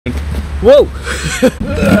Whoa!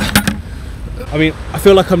 I mean, I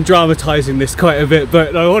feel like I'm dramatising this quite a bit,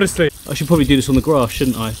 but no, honestly, I should probably do this on the grass,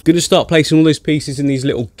 shouldn't I? Gonna start placing all those pieces in these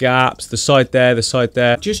little gaps, the side there, the side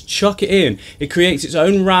there. Just chuck it in. It creates its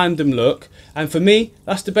own random look, and for me,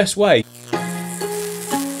 that's the best way.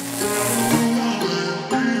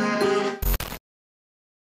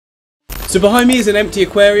 So behind me is an empty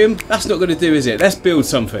aquarium. That's not gonna do, is it? Let's build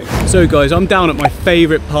something. So guys, I'm down at my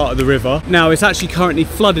favorite part of the river. Now it's actually currently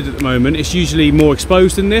flooded at the moment. It's usually more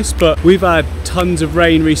exposed than this, but we've had tons of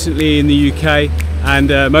rain recently in the UK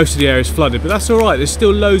and most of the area is flooded, but that's all right. There's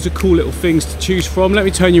still loads of cool little things to choose from. Let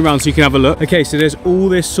me turn you around so you can have a look. Okay, so there's all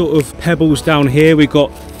this sort of pebbles down here. We've got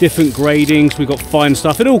different gradings, we've got fine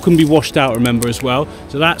stuff. It all can be washed out, remember, as well.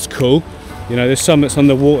 So that's cool. You know, there's some that's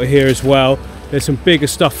underwater here as well. There's some bigger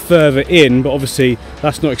stuff further in, but obviously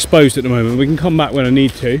that's not exposed at the moment. We can come back when I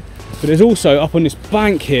need to. But there's also up on this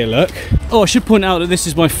bank here, look. Oh, I should point out that this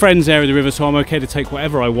is my friend's area of the river, so I'm okay to take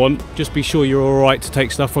whatever I want. Just be sure you're all right to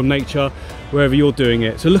take stuff from nature wherever you're doing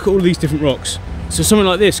it. So look at all these different rocks. So something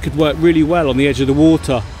like this could work really well on the edge of the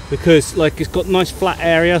water because like it's got a nice flat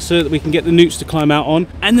area so that we can get the newts to climb out on.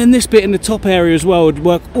 And then this bit in the top area as well would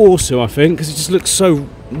work awesome, I think, because it just looks so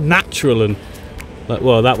natural and like,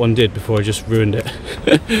 well, that one did before I just ruined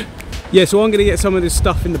it. Yeah, so I'm gonna get some of this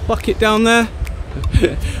stuff in the bucket down there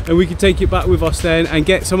and we can take it back with us then and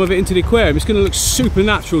get some of it into the aquarium. It's gonna look super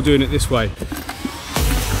natural doing it this way.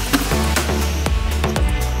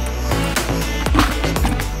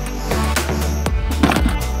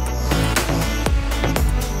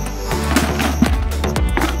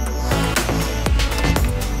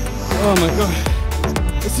 Oh my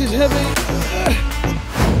god, this is heavy.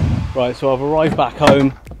 Right, so I've arrived back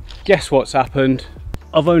home. Guess what's happened?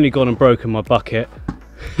 I've only gone and broken my bucket.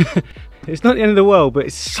 It's not the end of the world, but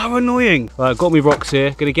it's so annoying. Right, I've got my rocks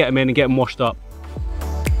here. Gonna get them in and get them washed up.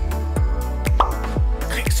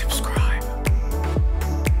 Click subscribe.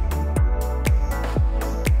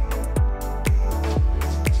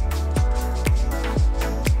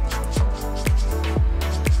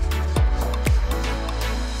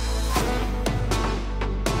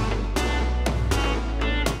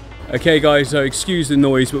 Okay guys, so excuse the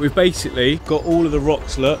noise, but we've basically got all of the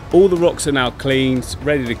rocks, look. All the rocks are now cleaned,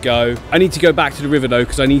 ready to go. I need to go back to the river though,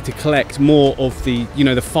 because I need to collect more of the, you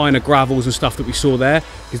know, the finer gravels and stuff that we saw there,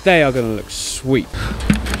 because they are gonna look sweet.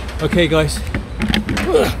 Okay guys,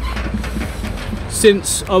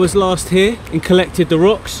 since I was last here and collected the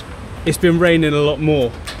rocks, it's been raining a lot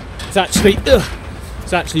more. It's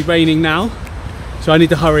actually raining now, so I need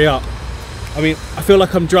to hurry up. I mean, I feel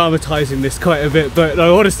like I'm dramatising this quite a bit, but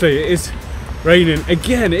no, honestly, it is raining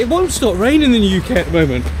again. It won't stop raining in the UK at the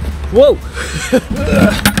moment. Whoa!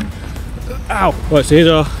 Ow! Right, so here's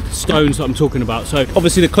our stones that I'm talking about. So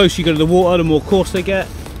obviously the closer you go to the water, the more coarse they get.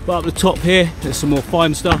 But up the top here, there's some more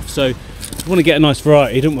fine stuff. So we want to get a nice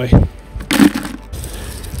variety, don't we?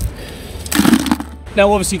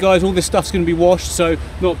 Now obviously guys, all this stuff's going to be washed, so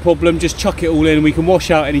not a problem. Just chuck it all in. We can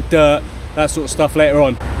wash out any dirt, that sort of stuff later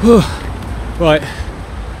on. Right,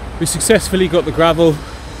 we successfully got the gravel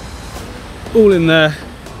all in there.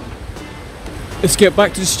 Let's get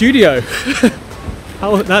back to the studio.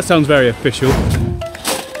 Oh, that sounds very official.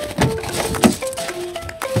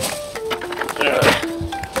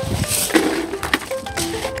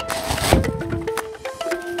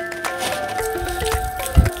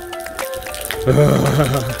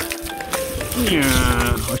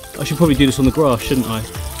 I should probably do this on the grass, shouldn't I?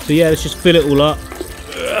 So yeah, let's just fill it all up.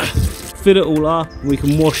 Fill it all up, and we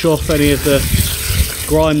can wash off any of the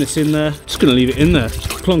grime that's in there. Just gonna leave it in there. Just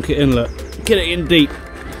plonk it in, look. Get it in deep.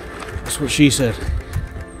 That's what she said.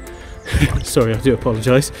 Sorry, I do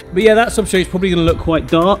apologise. But yeah, that substrate is probably gonna look quite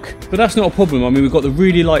dark, but that's not a problem. I mean, we've got the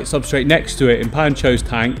really light substrate next to it in Pancho's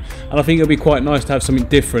tank, and I think it'll be quite nice to have something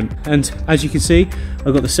different. And as you can see,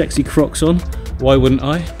 I've got the sexy Crocs on. Why wouldn't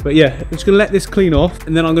I? But yeah, I'm just gonna let this clean off,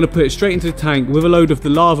 and then I'm gonna put it straight into the tank with a load of the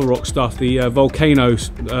lava rock stuff, the volcanoes,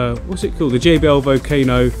 what's it called? The JBL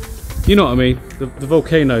volcano, you know what I mean? The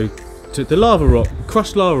volcano, the lava rock,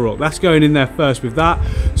 crushed lava rock, that's going in there first with that.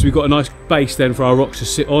 So we've got a nice base then for our rocks to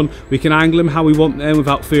sit on. We can angle them how we want them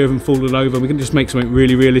without fear of them falling over. We can just make something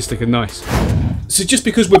really realistic and nice. So just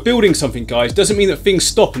because we're building something, guys, doesn't mean that things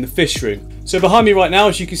stop in the fish room. So behind me right now,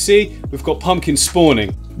 as you can see, we've got pumpkins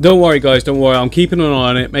spawning. Don't worry guys, don't worry, I'm keeping an eye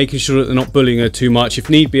on it, making sure that they're not bullying her too much. If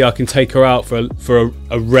need be, I can take her out for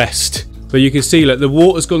a rest. But you can see, look, the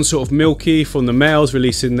water's gone sort of milky from the males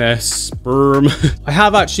releasing their sperm. I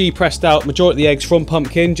have actually pressed out majority of the eggs from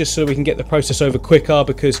Pumpkin just so we can get the process over quicker,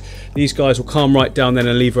 because these guys will calm right down then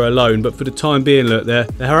and leave her alone. But for the time being, look, they're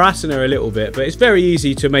harassing her a little bit. But it's very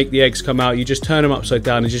easy to make the eggs come out. You just turn them upside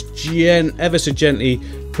down and just ever so gently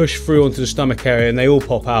push through onto the stomach area and they all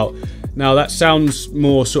pop out. Now that sounds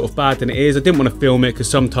more sort of bad than it is. I didn't want to film it because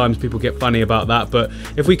sometimes people get funny about that, but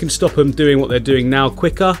if we can stop them doing what they're doing now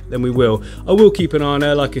quicker, then we will. I will keep an eye on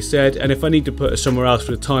her, like I said, and if I need to put her somewhere else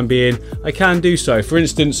for the time being, I can do so. For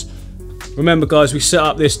instance, remember guys, we set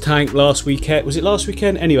up this tank last weekend. Was it last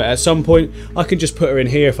weekend? Anyway, at some point I can just put her in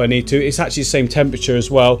here if I need to. It's actually the same temperature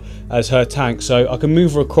as well as her tank, so I can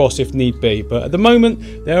move her across if need be. But at the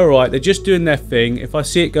moment, they're alright. They're just doing their thing. If I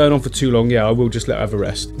see it going on for too long, yeah, I will just let her have a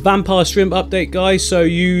rest. Vampire shrimp update, guys. So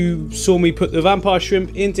you saw me put the vampire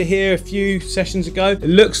shrimp into here a few sessions ago. It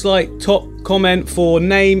looks like top comment for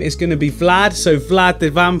name is going to be Vlad. So Vlad the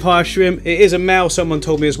vampire shrimp. It is a male, someone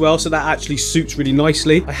told me as well, so that actually suits really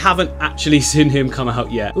nicely. I haven't actually seen him come out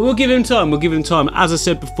yet, but we'll give him time. We'll give him time. As I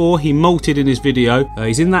said before, he molted in his video.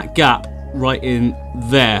 He's in that gap right in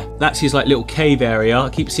there. That's his like little cave area. I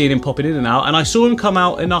keep seeing him popping in and out, and I saw him come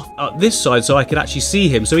out enough up this side so I could actually see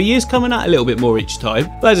him. So he is coming out a little bit more each time.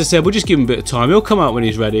 But as I said, we'll just give him a bit of time. He'll come out when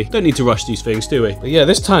he's ready. Don't need to rush these things, do we? But yeah,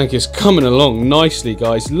 this tank is coming along nicely,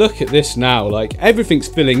 guys. Look at this now. Like, everything's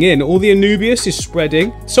filling in. All the Anubias is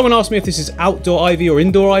spreading. Someone asked me if this is outdoor ivy or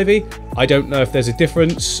indoor ivy. I don't know if there's a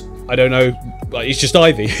difference. I don't know. It's just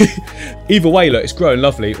ivy. Either way, look, it's growing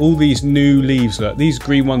lovely. All these new leaves, look, these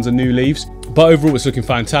green ones are new leaves, but overall it's looking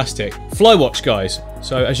fantastic. Fly watch, guys.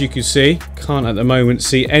 So as you can see, can't at the moment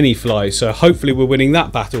see any flies, so hopefully we're winning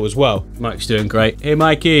that battle as well. Mike's doing great. Hey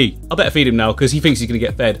Mikey, I better feed him now because he thinks he's gonna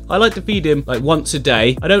get fed. I like to feed him like once a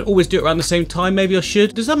day. I don't always do it around the same time. Maybe I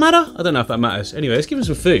should. Does that matter? I don't know if that matters. Anyway, let's give him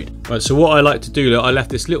some food. Right, so what I like to do, look, I left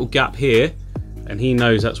this little gap here and he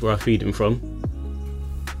knows that's where I feed him from.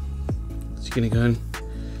 Gonna go and,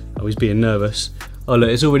 oh, he's being nervous. Oh look,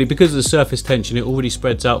 it's already, because of the surface tension, it already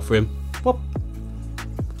spreads out for him. Whoop.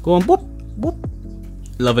 Go on, whoop, whoop.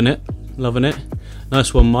 Loving it, loving it.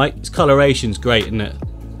 Nice one, Mike. His coloration's great, isn't it?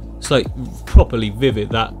 It's like properly vivid,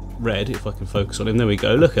 that red, if I can focus on him. There we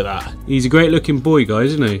go, look at that. He's a great looking boy,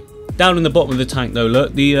 guys, isn't he? Down in the bottom of the tank though,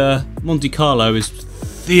 look, the Monte Carlo is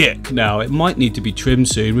thick now. It might need to be trimmed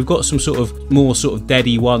soon. We've got some sort of more sort of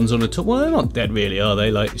deady ones on the top. Well, they're not dead really, are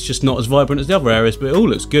they? Like, it's just not as vibrant as the other areas, but it all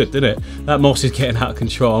looks good, doesn't it? That moss is getting out of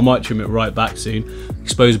control. I might trim it right back soon,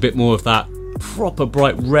 expose a bit more of that proper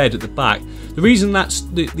bright red at the back. The reason that's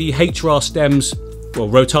the HRR stems, well,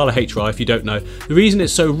 Rotala HRR if you don't know, the reason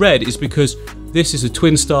it's so red is because this is a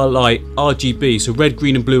twin star light RGB, so red,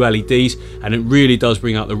 green and blue LEDs, and it really does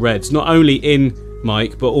bring out the reds, not only in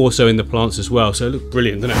Mike, but also in the plants as well, so it looks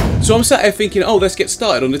brilliant, doesn't it? So I'm sat here thinking, oh, let's get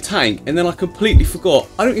started on the tank, and then I completely forgot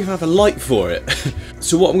I don't even have a light for it.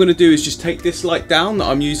 So what I'm going to do is just take this light down that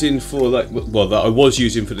I'm using for, like, well, that I was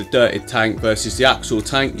using for the dirted tank versus the actual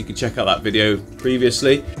tank. You can check out that video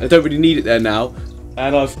previously. I don't really need it there now,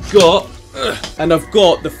 and I've got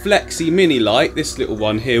the Flexi mini light, this little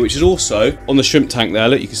one here, which is also on the shrimp tank there.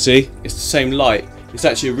 Look, you can see it's the same light. It's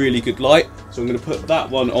actually a really good light, so I'm going to put that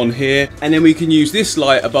one on here, and then we can use this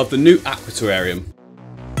light above the Newt Aquaterrarium.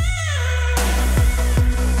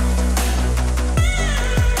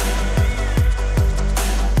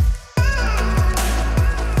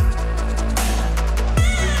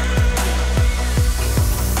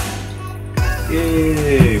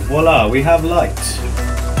 Yay, voila, we have light.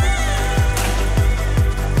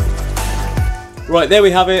 Right, there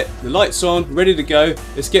we have it. The light's on, ready to go.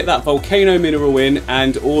 Let's get that volcano mineral in,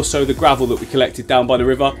 and also the gravel that we collected down by the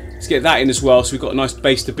river. Let's get that in as well, so we've got a nice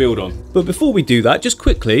base to build on. But before we do that, just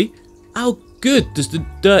quickly, how good does the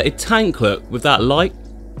dirted tank look with that light?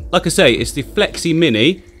 Like I say, it's the Flexi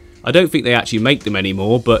Mini. I don't think they actually make them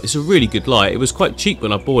anymore, but it's a really good light. It was quite cheap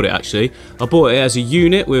when I bought it, actually. I bought it as a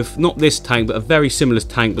unit with not this tank, but a very similar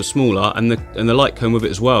tank, but smaller, and the light came with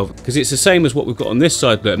it as well. Because it's the same as what we've got on this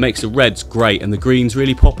side, but it makes the reds great, and the greens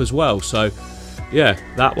really pop as well. So, yeah,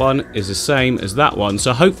 that one is the same as that one.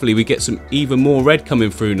 So hopefully we get some even more red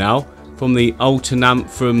coming through now from the alternate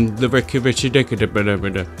from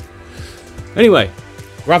the Anyway,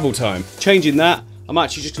 gravel time. Changing that. I'm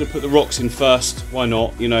actually just going to put the rocks in first, why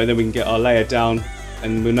not, you know, then we can get our layer down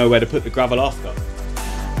and we'll know where to put the gravel after.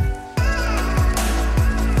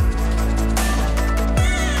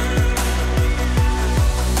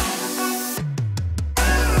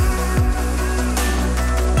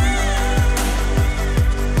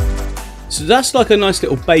 So that's like a nice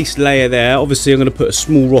little base layer there. Obviously I'm going to put a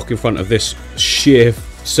small rock in front of this sheer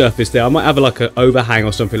surface there. I might have like an overhang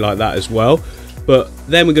or something like that as well. But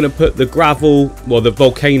then we're going to put the gravel, well, the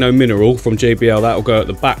volcano mineral from JBL, that'll go at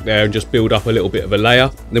the back there and just build up a little bit of a layer.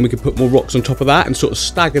 And then we can put more rocks on top of that and sort of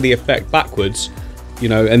stagger the effect backwards, you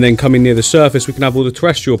know, and then coming near the surface, we can have all the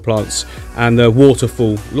terrestrial plants and the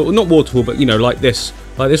waterfall, not waterfall, but, you know, like this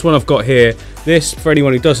one I've got here. This, for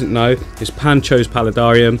anyone who doesn't know, is Pancho's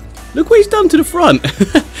Paludarium. Look what he's done to the front.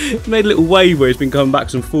 He's made a little wave where he's been coming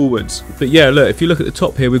back and forwards. But yeah, look, if you look at the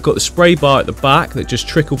top here, we've got the spray bar at the back that just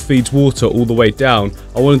trickle feeds water all the way down.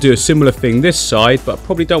 I want to do a similar thing this side, but I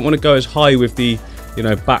probably don't want to go as high with the, you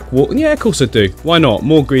know, back water. Yeah, of course I do. Why not?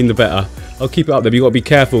 More green the better. I'll keep it up there, but you've got to be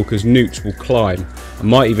careful because newts will climb. I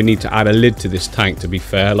might even need to add a lid to this tank, to be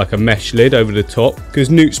fair, like a mesh lid over the top, because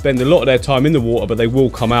newts spend a lot of their time in the water, but they will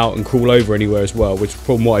come out and crawl over anywhere as well, which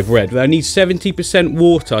from what I've read, they need 70%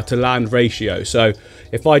 water to land ratio. So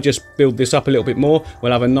if I just build this up a little bit more,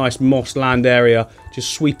 we'll have a nice moss land area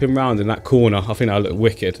just sweeping around in that corner. I think that'll look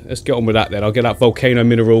wicked. Let's get on with that then. I'll get that volcano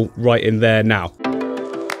mineral right in there now.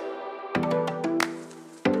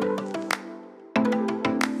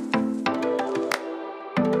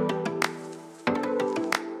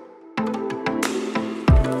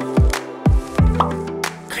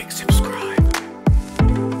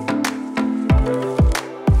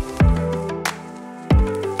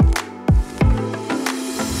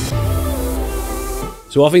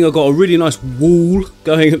 So I think I've got a really nice wall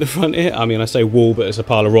going at the front here. I mean, I say wall, but it's a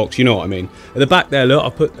pile of rocks, you know what I mean. At the back there, look, I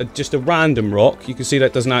put just a random rock. You can see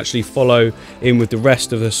that doesn't actually follow in with the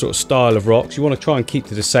rest of the sort of style of rocks. You want to try and keep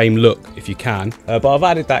to the same look if you can. But I've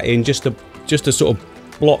added that in just to sort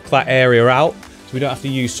of block that area out. So we don't have to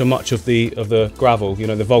use so much of the gravel, you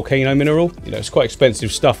know, the volcano mineral. You know, it's quite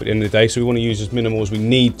expensive stuff at the end of the day, so we want to use as minimal as we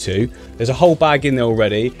need to. There's a whole bag in there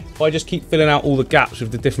already. If I just keep filling out all the gaps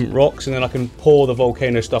with the different rocks, and then I can pour the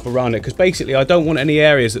volcano stuff around it, because basically I don't want any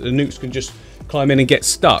areas that the newts can just climb in and get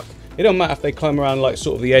stuck. It don't matter if they climb around like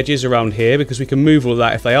sort of the edges around here, because we can move all of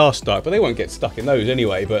that if they are stuck, but they won't get stuck in those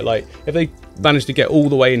anyway. But like if they manage to get all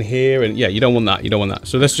the way in here, and yeah, you don't want that, you don't want that.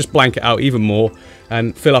 So let's just blank it out even more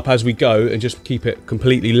and fill up as we go and just keep it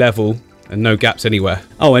completely level and no gaps anywhere.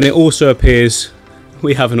 Oh, and it also appears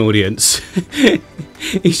we have an audience.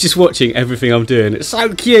 He's just watching everything I'm doing. It's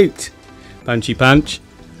so cute. Panchy Panch.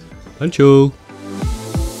 Pancho.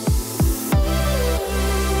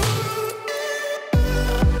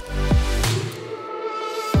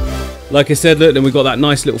 Like I said, look, then we've got that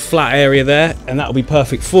nice little flat area there, and that'll be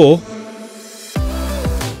perfect for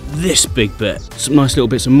this big bit. Some nice little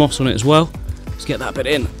bits of moss on it as well. Let's get that bit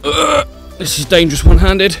in. This is dangerous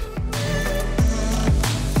one-handed.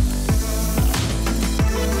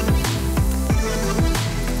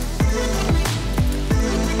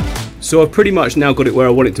 So I've pretty much now got it where I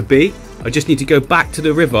want it to be. I just need to go back to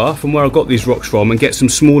the river from where I got these rocks from and get some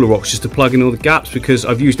smaller rocks just to plug in all the gaps, because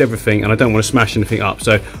I've used everything and I don't want to smash anything up.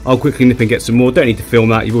 So I'll quickly nip and get some more. Don't need to film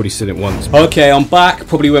that, you've already seen it once. Okay, I'm back.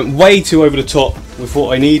 Probably went way too over the top with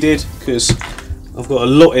what I needed because I've got a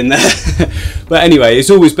lot in there. But anyway,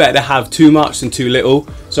 it's always better to have too much than too little.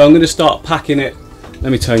 So I'm going to start packing it.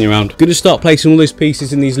 Let me turn you around. I'm going to start placing all those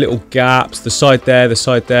pieces in these little gaps, the side there, the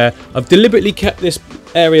side there. I've deliberately kept this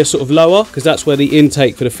area sort of lower because that's where the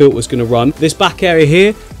intake for the filter is going to run. This back area here,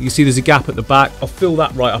 you can see there's a gap at the back. I'll fill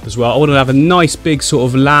that right up as well. I want to have a nice big sort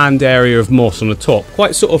of land area of moss on the top.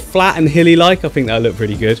 Quite sort of flat and hilly like. I think that'll look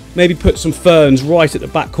pretty good. Maybe put some ferns right at the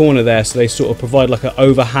back corner there so they sort of provide like an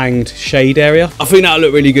overhanged shade area. I think that'll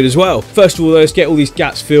look really good as well. First of all, let's get all these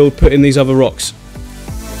gaps filled, put in these other rocks.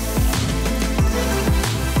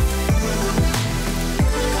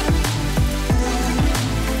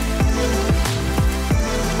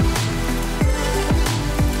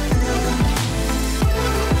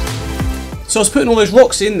 So I was putting all those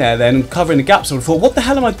rocks in there then and covering the gaps, and I thought, what the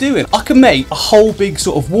hell am I doing? I can make a whole big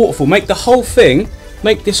sort of waterfall, make the whole thing,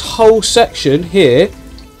 make this whole section here,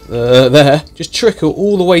 there, just trickle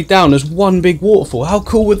all the way down as one big waterfall. How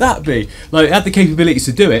cool would that be? Like, it had the capabilities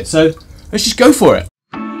to do it, so let's just go for it.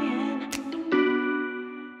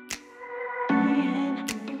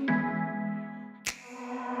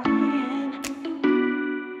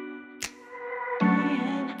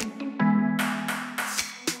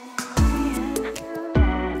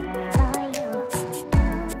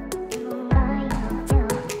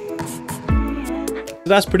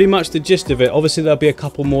 That's pretty much the gist of it. Obviously there'll be a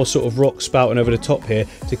couple more sort of rocks spouting over the top here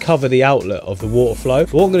to cover the outlet of the water flow.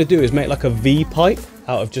 But what I'm going to do is make like a V pipe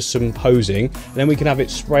out of just some hosing, and then we can have it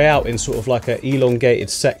spray out in sort of like an elongated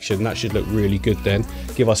section. That should look really good then,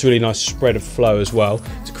 give us a really nice spread of flow as well,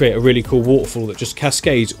 to create a really cool waterfall that just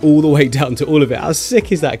cascades all the way down to all of it. How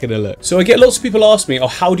sick is that going to look? So I get lots of people ask me, oh,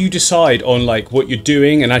 how do you decide on like what you're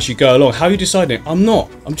doing and as you go along? How are you deciding?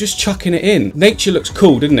 I'm just chucking it in. Nature looks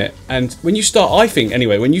cool, doesn't it? And when you start, I think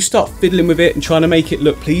anyway, when you start fiddling with it and trying to make it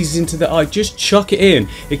look pleasing to the eye, just chuck it in.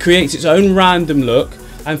 It creates its own random look.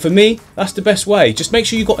 And for me, that's the best way. Just make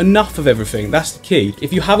sure you've got enough of everything. That's the key.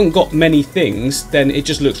 If you haven't got many things, then it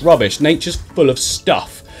just looks rubbish. Nature's full of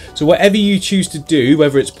stuff. So whatever you choose to do,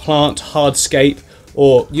 whether it's plant, hardscape,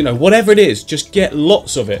 or, you know, whatever it is, just get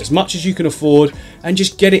lots of it, as much as you can afford, and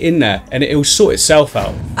just get it in there, and it will sort itself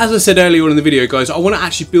out. As I said earlier on in the video, guys, I want to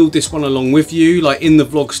actually build this one along with you, like in the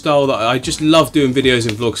vlog style. That I just love doing videos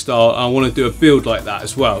in vlog style. I want to do a build like that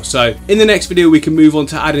as well. So in the next video, we can move on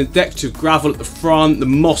to adding decorative gravel at the front, the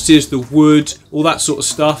mosses, the wood, all that sort of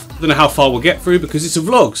stuff. I don't know how far we'll get through because it's a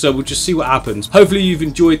vlog, so we'll just see what happens. Hopefully you've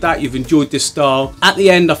enjoyed that, you've enjoyed this style. At the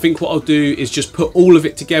end, I think what I'll do is just put all of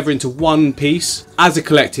it together into one piece as a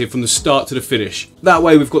collective from the start to the finish. That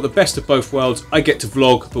way we've got the best of both worlds. I get to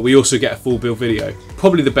vlog, but we also get a full build video.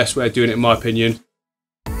 Probably the best way of doing it in my opinion.